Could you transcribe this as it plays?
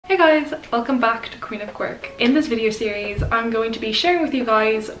Hey guys, welcome back to Queen of Quirk. In this video series, I'm going to be sharing with you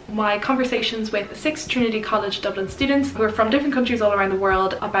guys my conversations with 6 Trinity College Dublin students who are from different countries all around the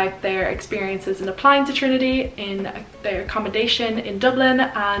world about their experiences in applying to Trinity, in their accommodation in Dublin,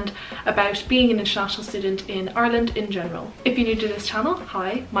 and about being an international student in Ireland in general. If you're new to this channel,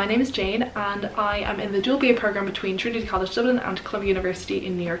 hi, my name is Jane and I am in the dual BA program between Trinity College Dublin and Columbia University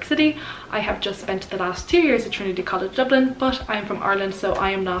in New York City. I have just spent the last 2 years at Trinity College Dublin, but I am from Ireland, so I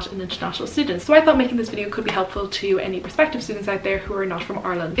am not an international student. So I thought making this video could be helpful to any prospective students out there who are not from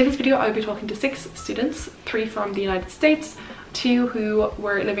Ireland. In this video I'll be talking to 6 students, 3 from the United States, 2 who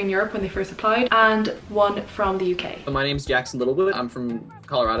were living in Europe when they first applied, and 1 from the UK. My name's Jackson Littlewood. I'm from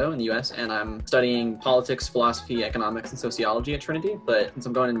Colorado in the US and I'm studying politics, philosophy, economics, and sociology at Trinity, but since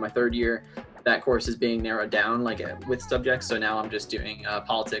I'm going into my 3rd year, that course is being narrowed down with subjects, so now I'm just doing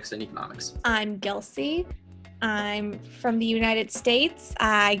politics and economics. I'm Gelsey. I'm from the United States.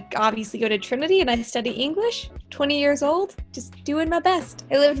 I obviously go to Trinity and I study English. 20 years old, just doing my best.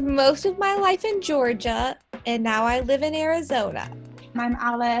 I lived most of my life in Georgia and now I live in Arizona. I'm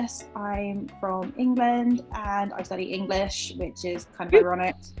Alice, I'm from England and I study English, which is kind of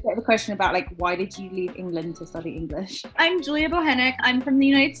ironic. A bit of a question about why did you leave England to study English? I'm Julia Bohenick, I'm from the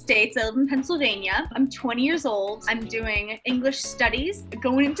United States, I live in Pennsylvania. I'm 20 years old, I'm doing English studies,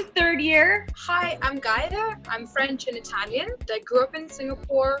 going into 3rd year. Hi, I'm Gaida, I'm French and Italian. I grew up in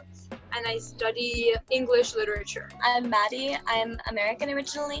Singapore and I study English literature. I'm Maddie, I'm American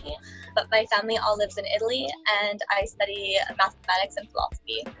originally, but my family all lives in Italy and I study mathematics and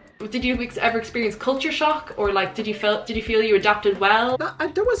philosophy. Did you ever experience culture shock, or did you feel you adapted well?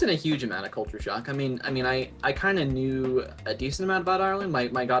 There wasn't a huge amount of culture shock. I kind of knew a decent amount about Ireland.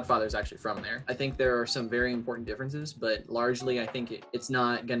 My godfather's actually from there. I think there are some very important differences, but largely I think it's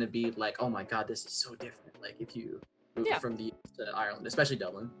not gonna be like, oh my god, this is so different, like if you move from the US to Ireland, especially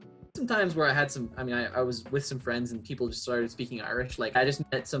Dublin. Sometimes where I had I was with some friends and people just started speaking Irish. I just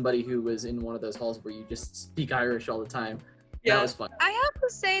met somebody who was in one of those halls where you just speak Irish all the time. Yeah, that was fun. I have to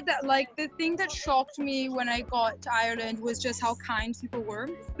say that the thing that shocked me when I got to Ireland was just how kind people were.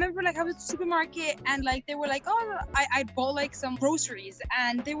 I remember I was at the supermarket and they were like, oh, I bought some groceries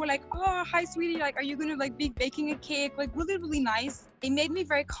and they were like, oh, hi sweetie, are you gonna be baking a cake? Really nice. They made me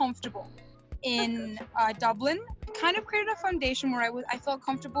very comfortable in Dublin. Kind of created a foundation where I felt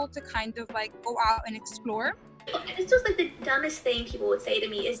comfortable to kind of go out and explore. It's just the dumbest thing people would say to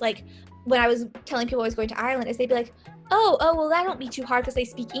me is when I was telling people I was going to Ireland, is they'd be like, oh, well that won't be too hard because they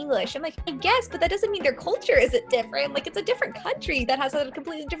speak English. I'm like, I guess, but that doesn't mean their culture isn't different. It's a different country that has a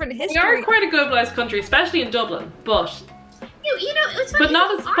completely different history. We are quite a globalized country, especially in Dublin, but you know, it's funny, but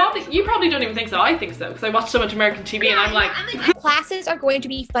not as you probably don't even think so. I think so because I watch so much American TV and I'm like classes are going to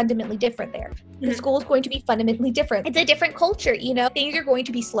be fundamentally different there. The school is going to be fundamentally different. It's a different culture, things are going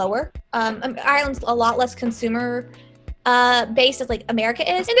to be slower. Ireland's a lot less consumer based as America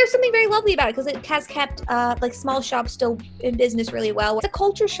is, and there's something very lovely about it because it has kept small shops still in business really well. It's a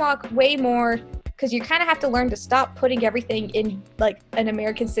culture shock way more because you kind of have to learn to stop putting everything in an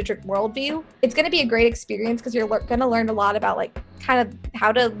American-centric worldview. It's going to be a great experience because you're going to learn a lot about kind of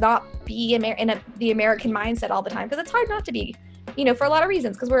how to not be in the American mindset all the time, because it's hard not to be, for a lot of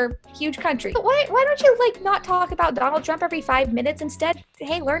reasons, because we're a huge country. But why don't you not talk about Donald Trump every 5 minutes? Instead,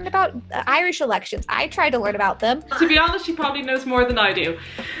 hey, learn about Irish elections. I tried to learn about them. To be honest, she probably knows more than I do.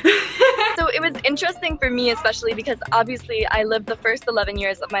 So it was interesting for me, especially because obviously I lived the first 11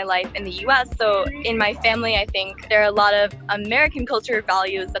 years of my life in the US. So in my family, I think there are a lot of American culture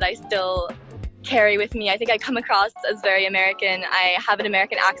values that I still carry with me. I think I come across as very American. I have an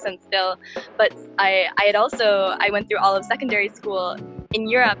American accent still, but I went through all of secondary school in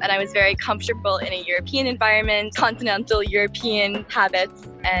Europe and I was very comfortable in a European environment, continental European habits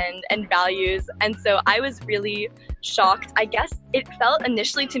and values. And so I was really shocked. I guess it felt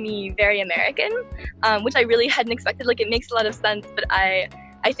initially to me very American, which I really hadn't expected. It makes a lot of sense, but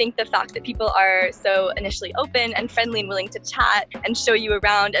I think the fact that people are so initially open and friendly and willing to chat and show you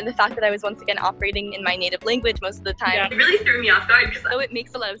around, and the fact that I was once again operating in my native language most of the time, it really threw me off guard. So it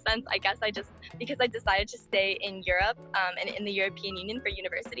makes a lot of sense. I guess because I decided to stay in Europe and in the European Union for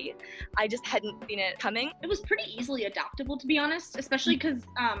university, I just hadn't seen it coming. It was pretty easily adaptable, to be honest, especially because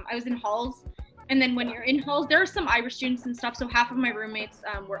I was in halls. And then when you're in halls, there are some Irish students and stuff, so half of my roommates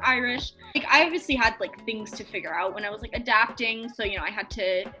were Irish. I obviously had things to figure out when I was adapting, so I had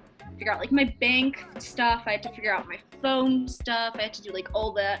to figure out my bank stuff, I had to figure out my phone stuff, I had to do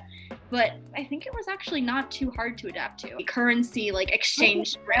all that. But I think it was actually not too hard to adapt to. Currency,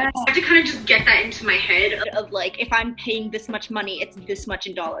 exchange rates. I had to kind of just get that into my head of if I'm paying this much money, it's this much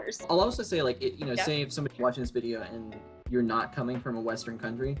in dollars. I'll also say say if somebody's watching this video and you're not coming from a Western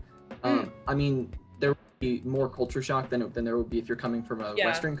country. I mean, there would be more culture shock than there would be if you're coming from a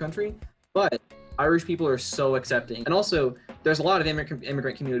Western country, but Irish people are so accepting. And also, there's a lot of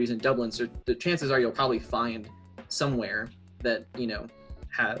immigrant communities in Dublin, so the chances are you'll probably find somewhere that, you know,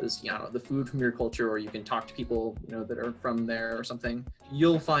 has, you know, the food from your culture, or you can talk to people, you know, that are from there or something.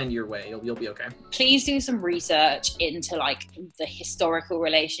 You'll find your way. You'll be okay. Please do some research into like the historical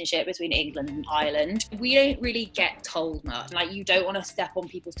relationship between England and Ireland. We don't really get told much. Like, you don't want to step on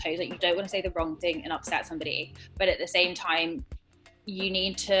people's toes. Like, you don't want to say the wrong thing and upset somebody. But at the same time, you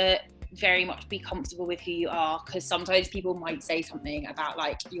need to very much be comfortable with who you are, because sometimes people might say something about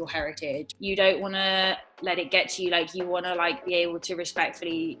like your heritage. You don't want to let it get to you. Like, you want to like be able to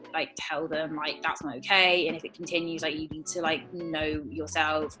respectfully like tell them like that's not okay, and if it continues, like you need to like know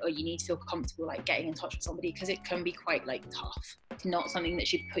yourself, or you need to feel comfortable like getting in touch with somebody, because it can be quite like tough. It's not something that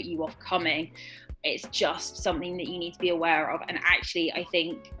should put you off coming. It's just something that you need to be aware of. And actually, I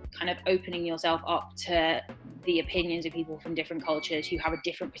think kind of opening yourself up to the opinions of people from different cultures who have a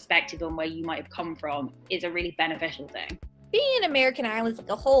different perspective on where you might have come from is a really beneficial thing. Being in American Ireland is like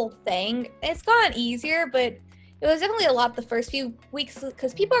a whole thing. It's gotten easier, but it was definitely a lot the first few weeks,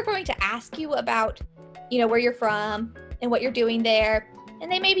 because people are going to ask you about, you know, where you're from and what you're doing there.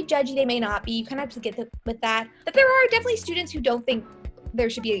 And they may be judgy, they may not be. You kind of have to get with that. But there are definitely students who don't think there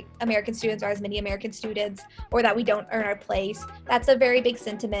should be American students or as many American students, or that we don't earn our place. That's a very big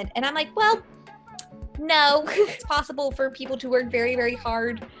sentiment. And I'm like, well, no, it's possible for people to work very, very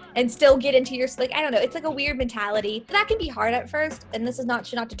hard and still get into your, like, I don't know, it's like a weird mentality. That can be hard at first, and this is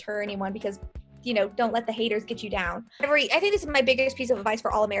should not deter anyone, because, you know, don't let the haters get you down. I think this is my biggest piece of advice for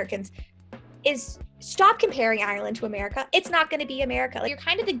all Americans, is stop comparing Ireland to America. It's not going to be America. Like, you're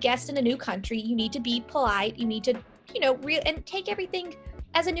kind of the guest in a new country. You need to be polite. You need to, you know, and take everything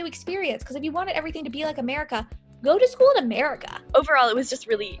as a new experience, because if you wanted everything to be like America, go to school in America. Overall, it was just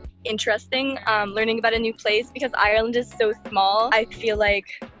really interesting learning about a new place, because Ireland is so small. I feel like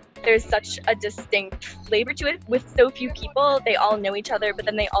there's such a distinct flavor to it. With so few people, they all know each other, but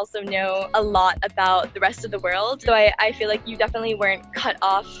then they also know a lot about the rest of the world. So I feel like you definitely weren't cut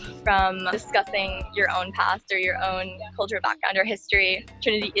off from discussing your own past or your own cultural background or history.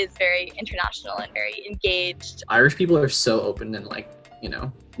 Trinity is very international and very engaged. Irish people are so open and, like, you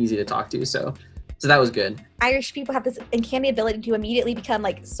know, easy to talk to, so that was good. Irish people have this uncanny ability to immediately become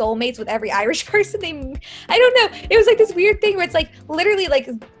like soulmates with every Irish person I don't know. It was like this weird thing where it's like literally like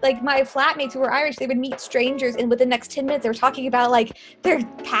my flatmates who were Irish, they would meet strangers, and within the next 10 minutes they were talking about like their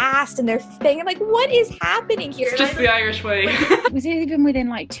past and their thing. I'm like, what is happening here? It's just the Irish way. It was even within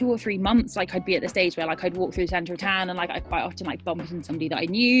like 2 or 3 months, like I'd be at the stage where like I'd walk through the centre of town, and like I quite often like bump into somebody that I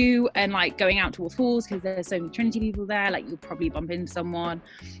knew, and like going out towards halls, because there's so many Trinity people there, like you'll probably bump into someone.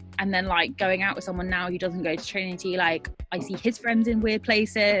 And then like going out with someone now who doesn't go to Trinity, like I see his friends in weird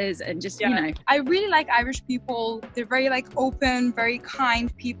places, and just, you know. I really like Irish people. They're very like open, very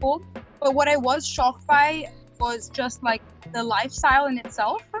kind people. But what I was shocked by was just like the lifestyle in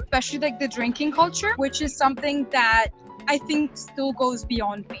itself, especially like the drinking culture, which is something that I think still goes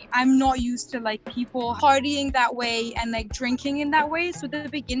beyond me. I'm not used to like people partying that way and like drinking in that way. So at the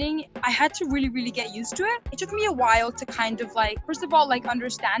beginning, I had to really, really get used to it. It took me a while to kind of like, first of all, like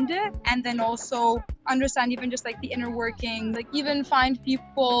understand it, and then also understand even just like the inner working, like even find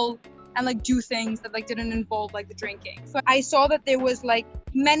people and like do things that like didn't involve like the drinking. So I saw that there was like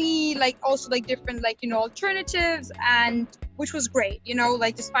many like also like different like, you know, alternatives, and which was great, you know,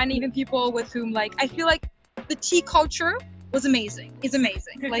 like just finding even people with whom like I feel like the tea culture was amazing. It's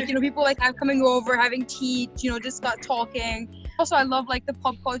amazing. Like, you know, people like coming over, having tea, you know, just got talking. Also, I love like the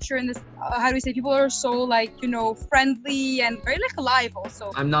pub culture and this, how do we say, people are so like, you know, friendly and very like alive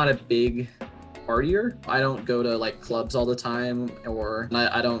also. I'm not a big partier. I don't go to like clubs all the time, or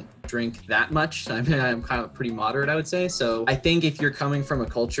I don't drink that much. I mean, I'm kind of pretty moderate, I would say. So I think if you're coming from a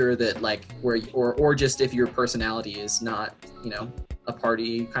culture that like where, or just if your personality is not, you know, a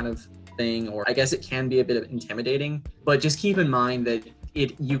party kind of thing, or I guess it can be a bit of intimidating, but just keep in mind that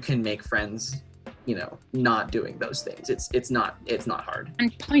you can make friends, you know, not doing those things. It's not hard.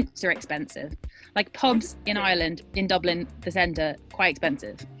 And pints are expensive. Like pubs in Ireland, in Dublin, the centre, quite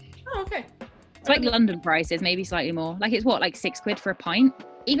expensive. Oh, okay. It's like London prices, maybe slightly more. Like it's what, like £6 for a pint?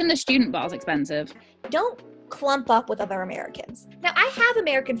 Even the student bar's expensive. Don't clump up with other Americans. Now, I have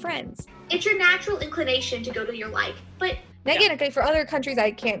American friends. It's your natural inclination to go to your like, but now, again, okay, for other countries, I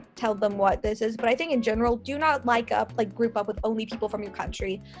can't tell them what this is, but I think in general, do not group up with only people from your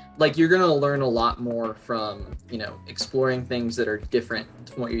country. Like, you're going to learn a lot more from, you know, exploring things that are different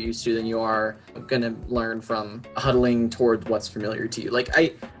from what you're used to than you are going to learn from huddling toward what's familiar to you. Like,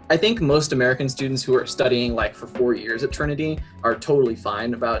 I I think most American students who are studying like for 4 years at Trinity are totally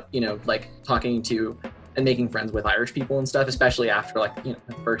fine about, you know, like talking to and making friends with Irish people and stuff, especially after like, you know,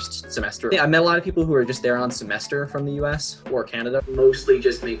 the first semester. Yeah, I met a lot of people who are just there on semester from the US or Canada. Mostly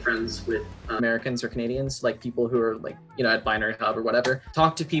just make friends with Americans or Canadians, like people who are like, you know, at Binary Hub or whatever.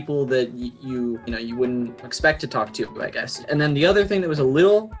 Talk to people that you wouldn't expect to talk to, I guess. And then the other thing that was a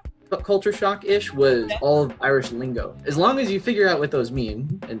little culture shock-ish was all of Irish lingo. As long as you figure out what those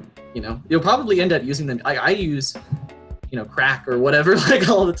mean, and you know, you'll probably end up using them. I use, you know, crack or whatever like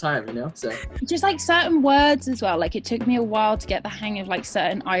all the time, you know, so just like certain words as well. Like it took me a while to get the hang of like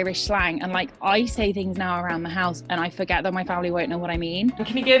certain Irish slang, and like I say things now around the house and I forget that my family won't know what I mean.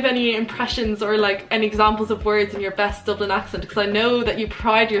 Can you give any impressions or like any examples of words in your best Dublin accent? Because I know that you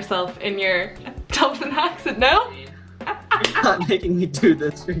pride yourself in your Dublin accent. No? You're not making me do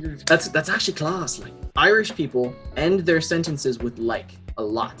this. That's actually class. Like Irish people end their sentences with like a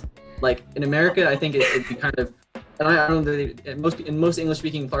lot. Like in America, I think it'd be kind of, and I don't know, in most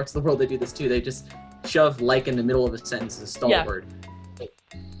English-speaking parts of the world, they do this too. They just shove like in the middle of a sentence as a stall word.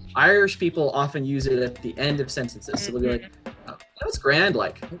 Irish people often use it at the end of sentences. So they'll be like, oh, that's grand,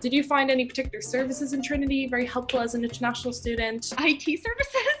 like. Did you find any particular services in Trinity very helpful as an international student? IT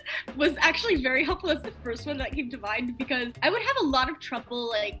services was actually very helpful. That's the first one that came to mind, because I would have a lot of trouble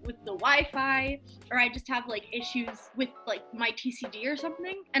like with the Wi-Fi, or I just have like issues with like my TCD or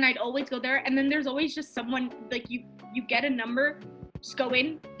something, and I'd always go there, and then there's always just someone, like you get a number, just go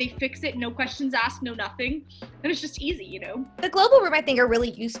in, they fix it, no questions asked, no nothing, and it's just easy, you know. The global room I think are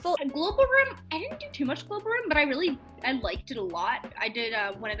really useful. A global room, I didn't do too much global room, but I liked it a lot. I did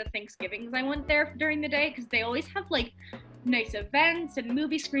one of the Thanksgivings I went there during the day, because they always have like nice events and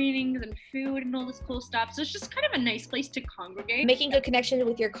movie screenings and food and all this cool stuff. So it's just kind of a nice place to congregate. Making good connections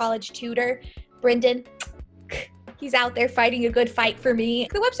with your college tutor, Brendan. He's out there fighting a good fight for me.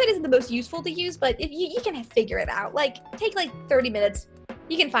 The website isn't the most useful to use, but if you can figure it out. Like, take like 30 minutes.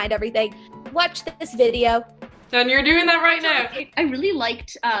 You can find everything. Watch this video. And you're doing that right now. I really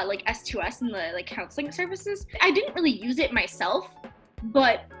liked like S2S and the like counseling services. I didn't really use it myself,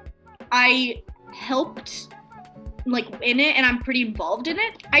 but I helped like in it, and I'm pretty involved in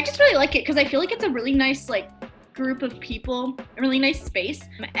it. I just really like it because I feel like it's a really nice like group of people, a really nice space.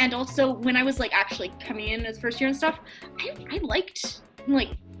 And also when I was like actually coming in as first year and stuff, I liked like,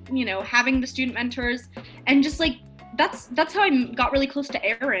 you know, having the student mentors, and just like that's how I got really close to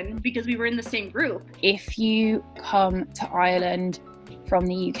Erin, because we were in the same group. If you come to Ireland from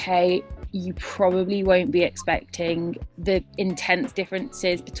the UK, you probably won't be expecting the intense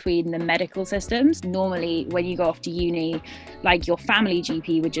differences between the medical systems. Normally, when you go off to uni, like your family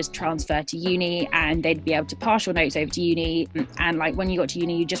GP would just transfer to uni and they'd be able to pass your notes over to uni. And like when you got to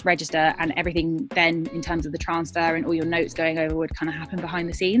uni, you just register, and everything then in terms of the transfer and all your notes going over would kind of happen behind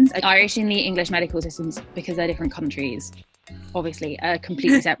the scenes. Irish and the English medical systems, because they're different countries, obviously, are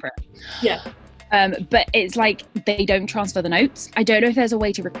completely separate. Yeah. But it's like they don't transfer the notes. I don't know if there's a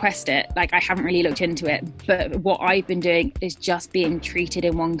way to request it. Like I haven't really looked into it, but what I've been doing is just being treated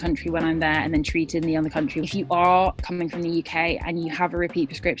in one country when I'm there and then treated in the other country. If you are coming from the UK and you have a repeat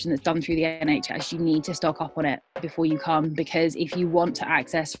prescription that's done through the NHS, you need to stock up on it before you come, because if you want to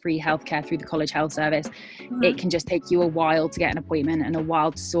access free healthcare through the College Health Service, it can just take you a while to get an appointment and a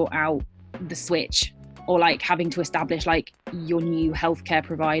while to sort out the switch, or like having to establish like your new healthcare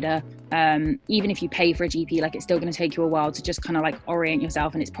provider. Even if you pay for a GP, like it's still going to take you a while to just kind of like orient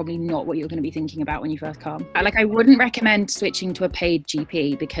yourself, and it's probably not what you're going to be thinking about when you first come. Like I wouldn't recommend switching to a paid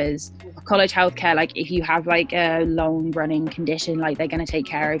GP, because college healthcare, like if you have like a long running condition, like they're going to take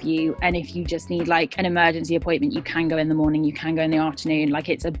care of you. And if you just need like an emergency appointment, you can go in the morning, you can go in the afternoon. Like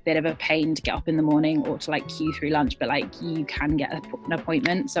it's a bit of a pain to get up in the morning or to like queue through lunch, but like you can get an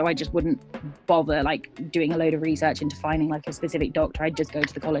appointment. So I just wouldn't bother like doing a load of research into finding like a specific doctor. I'd just go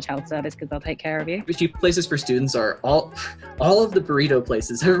to the College Health Service, because they'll take care of you. The cheap places for students are all of the burrito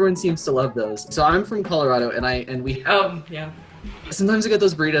places. Everyone seems to love those. So I'm from Colorado, and we yeah. Sometimes I get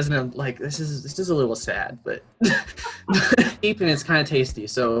those burritos and I'm like, this is a little sad, but cheap and it's kind of tasty.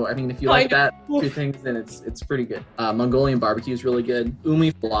 So I mean, if you like that two things, then it's pretty good. Mongolian barbecue is really good.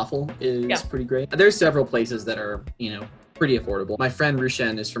 Umi falafel is pretty great. There's several places that are, you know, pretty affordable. My friend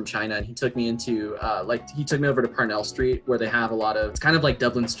Rushen is from China, and he took me into he took me over to Parnell Street, where they have a lot of, it's kind of like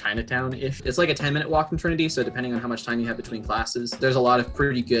Dublin's Chinatown-ish. It's like a 10-minute walk from Trinity, so depending on how much time you have between classes, there's a lot of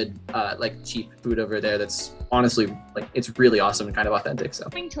pretty good like cheap food over there that's honestly like, it's really awesome and kind of authentic. So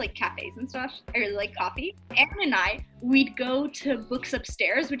going to like cafes and stuff, I really like coffee. Erin and we'd go to Books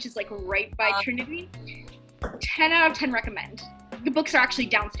Upstairs, which is like right by Trinity. 10 out of 10 recommend. The books are actually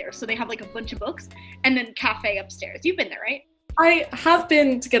downstairs, so they have like a bunch of books, and then cafe upstairs. You've been there, right? I have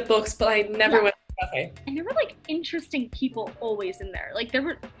been to get books, but I never went to a cafe. And there were like interesting people always in there. Like there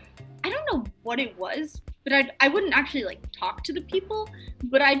were, I don't know what it was, but I wouldn't actually like talk to the people,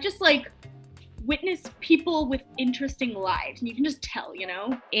 but I just like witness people with interesting lives, and you can just tell, you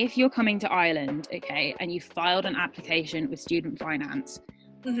know? If you're coming to Ireland, okay, and you filed an application with student finance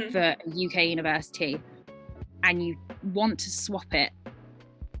for a UK university and you want to swap it,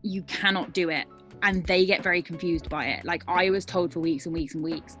 you cannot do it. And they get very confused by it. Like, I was told for weeks and weeks and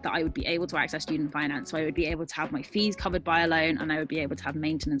weeks that I would be able to access student finance, so I would be able to have my fees covered by a loan, and I would be able to have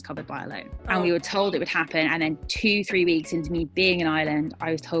maintenance covered by a loan. And we were told it would happen, and then 2-3 weeks into me being in Ireland,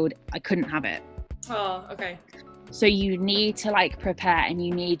 I was told I couldn't have it. Oh, okay. So you need to like prepare, and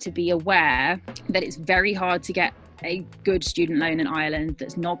you need to be aware that it's very hard to get a good student loan in Ireland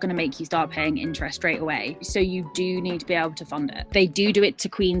that's not going to make you start paying interest straight away. So you do need to be able to fund it. They do it to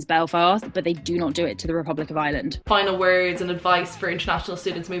Queen's Belfast, but they do not do it to the Republic of Ireland. Final words and advice for international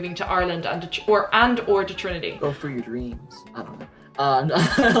students moving to Ireland and or to Trinity. Go for your dreams. I don't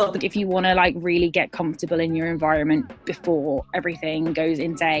know. If you want to like really get comfortable in your environment before everything goes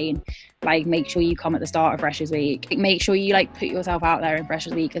insane, like make sure you come at the start of Freshers Week. Make sure you like put yourself out there in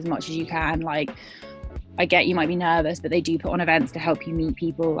Freshers Week as much as you can. Like, I get you might be nervous, but they do put on events to help you meet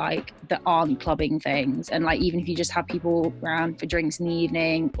people like that aren't clubbing things. And like, even if you just have people around for drinks in the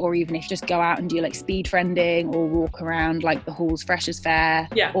evening, or even if you just go out and do like speed friending or walk around like the Hall's Freshers Fair,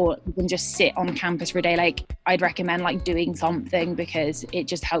 or you can just sit on campus for a day, like I'd recommend like doing something, because it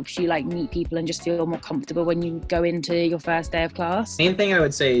just helps you like meet people and just feel more comfortable when you go into your first day of class. Main thing I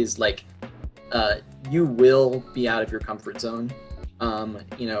would say is like, you will be out of your comfort zone.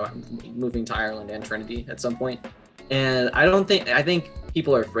 You know, moving to Ireland and Trinity at some point. And I think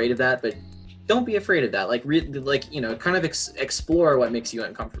people are afraid of that, but don't be afraid of that. Like, you know, kind of explore what makes you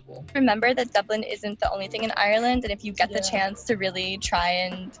uncomfortable. Remember that Dublin isn't the only thing in Ireland, and if you get the chance to really try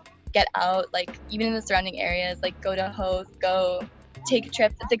and get out, like even in the surrounding areas, like go to Hove, go take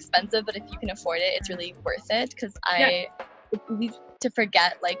trips. It's expensive, but if you can afford it, it's really worth it, because it's easy to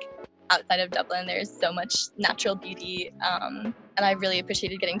forget, like, outside of Dublin, there's so much natural beauty, and I really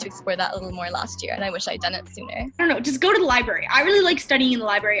appreciated getting to explore that a little more last year, and I wish I'd done it sooner. I don't know, just go to the library. I really like studying in the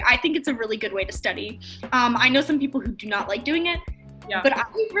library. I think it's a really good way to study. I know some people who do not like doing it, but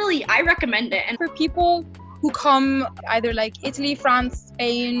I recommend it. And for people who come either like Italy, France,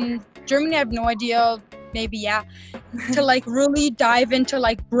 Spain, Germany, I have no idea, maybe to like really dive into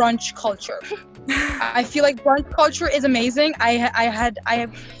like brunch culture. I feel like brunch culture is amazing. I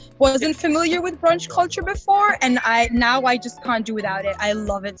wasn't familiar with brunch culture before, and now I just can't do without it. I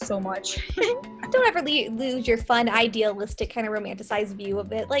love it so much. Don't ever lose your fun, idealistic, kind of romanticized view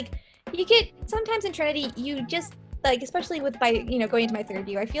of it. Like, you get, sometimes in Trinity, you just, like, especially with going into my third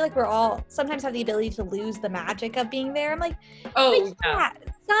year, I feel like we're all sometimes have the ability to lose the magic of being there. I'm like,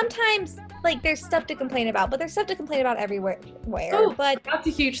 sometimes, like, there's stuff to complain about, but there's stuff to complain about everywhere. But that's a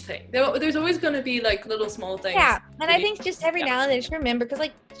huge thing. There's always going to be, like, little small things. Yeah, and I think just every now and then just remember, because,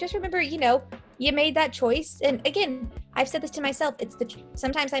 like, you know, you made that choice. And again, I've said this to myself,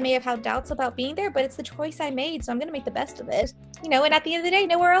 sometimes I may have had doubts about being there, but it's the choice I made, so I'm going to make the best of it. You know, and at the end of the day,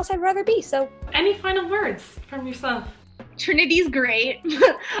 nowhere else I'd rather be, so. Any final words from yourself? Trinity's great.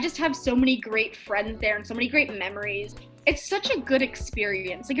 I just have so many great friends there and so many great memories. It's such a good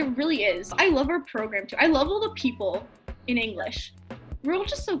experience. Like, it really is. I love our program too. I love all the people in English. We're all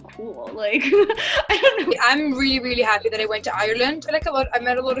just so cool. Like, I don't know. I'm really, really happy that I went to Ireland. I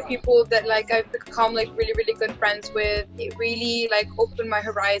met a lot of people that like I've become like really, really good friends with. It really like opened my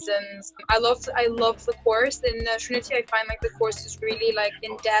horizons. I love the course in Trinity. I find like the course is really like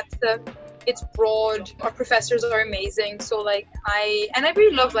in depth. It's broad. Our professors are amazing. So like I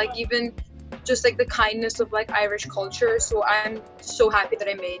really love like even just like the kindness of like Irish culture. So I'm so happy that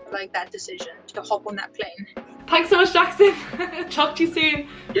I made like that decision to hop on that plane. Thanks so much, Jackson. Talk to you soon.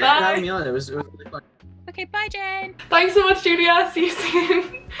 Yeah, bye. For having me on. It was really fun. Okay, bye, Jane. Thanks so much, Julia. See you soon.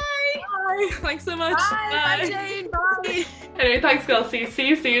 Bye. Bye. Thanks so much. Bye, Jane. Bye. Anyway, thanks, girls. See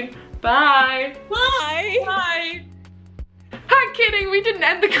you soon. Bye. Bye. Bye. I'm kidding. We didn't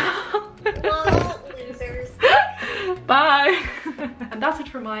end the call. Well, losers. Bye. And that's it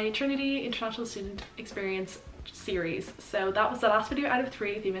for my Trinity International Student Experience series. So that was the last video out of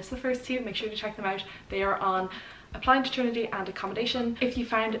 3. If you missed the first 2, make sure to check them out. They are on applying to Trinity and accommodation. If you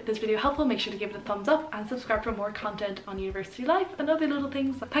found this video helpful, make sure to give it a thumbs up and subscribe for more content on university life and other little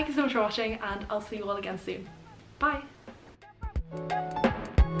things. Thank you so much for watching, and I'll see you all again soon. Bye.